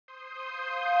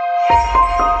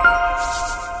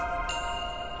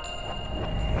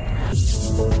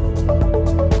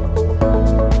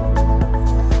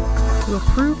To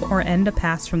approve or end a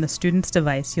pass from the student's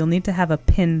device, you'll need to have a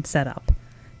PIN set up.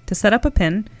 To set up a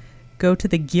PIN, go to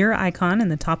the gear icon in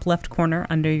the top left corner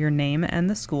under your name and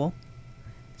the school.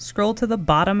 Scroll to the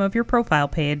bottom of your profile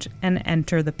page and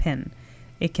enter the PIN.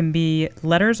 It can be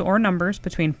letters or numbers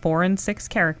between 4 and 6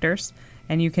 characters,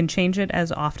 and you can change it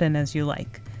as often as you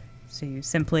like. So you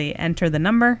simply enter the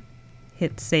number,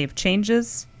 hit Save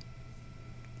Changes,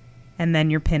 and then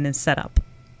your PIN is set up.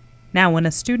 Now, when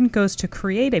a student goes to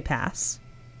create a pass,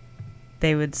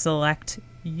 they would select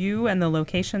you and the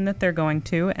location that they're going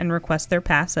to and request their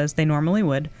pass as they normally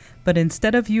would, but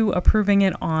instead of you approving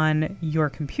it on your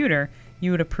computer,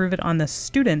 you would approve it on the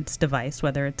student's device,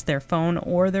 whether it's their phone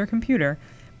or their computer,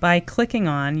 by clicking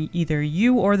on, either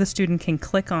you or the student can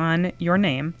click on your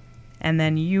name, and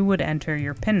then you would enter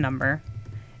your PIN number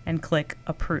and click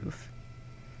Approve.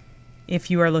 If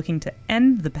you are looking to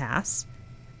end the pass,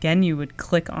 again, you would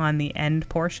click on the end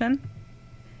portion,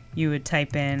 you would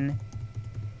type in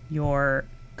your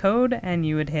code, and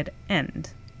you would hit End.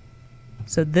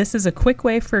 So this is a quick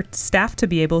way for staff to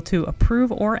be able to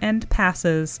approve or end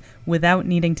passes without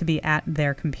needing to be at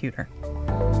their computer.